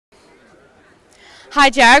Hi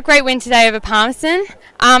Jared, great win today over Palmerston.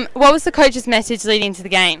 What was the coach's message leading into the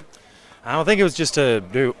game? I think it was just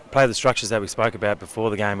to play the structures that we spoke about before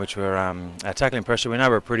the game, which were our tackling pressure. We know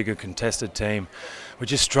we're a pretty good contested team. We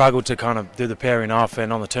just struggled to kind of do the pairing off,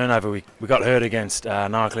 and on the turnover we got hurt against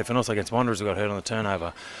Narcliffe, and also against Wanderers we got hurt on the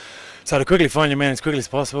turnover. So to quickly find your man as quickly as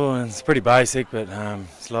possible, and it's pretty basic, but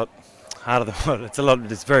it's a lot harder than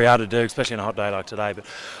it's very hard to do, especially on a hot day like today. But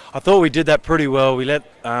I thought we did that pretty well. We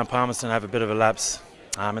let Palmerston have a bit of a lapse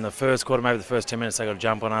in the first quarter, maybe the first 10 minutes they got a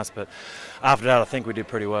jump on us, but after that I think we did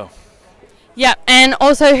pretty well. Yeah, and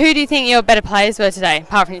also who do you think your better players were today,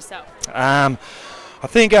 apart from yourself? I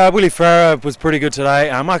think Willie Farrer was pretty good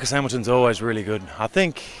today. Marcus Hamilton's always really good. I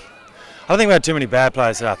think we had too many bad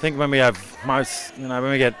players today. I think when we have most,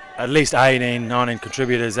 when we get at least 18, 19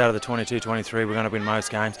 contributors out of the 22, 23, we're going to win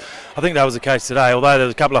most games. I think that was the case today, although there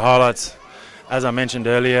was a couple of highlights, as I mentioned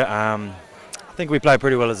earlier. I think we played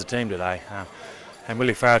pretty well as a team today. And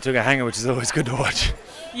Willie Farrer took a hanger, which is always good to watch.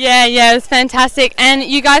 Yeah, it was fantastic. And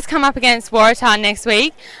you guys come up against Waratah next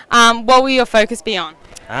week. What will your focus be on?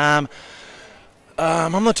 I'm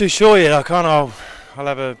not too sure yet. I'll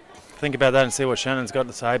have a think about that and see what Shannon's got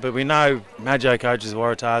to say. But we know Majo coaches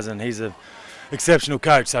Waratahs, and he's an exceptional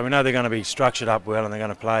coach. So we know they're going to be structured up well, and they're going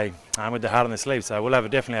to play with their heart on their sleeve. So we'll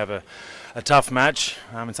definitely have a tough match.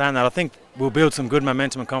 In saying that, I think we'll build some good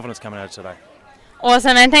momentum and confidence coming out of today.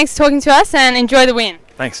 Awesome, and thanks for talking to us, and enjoy the win.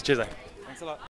 Thanks. Cheers.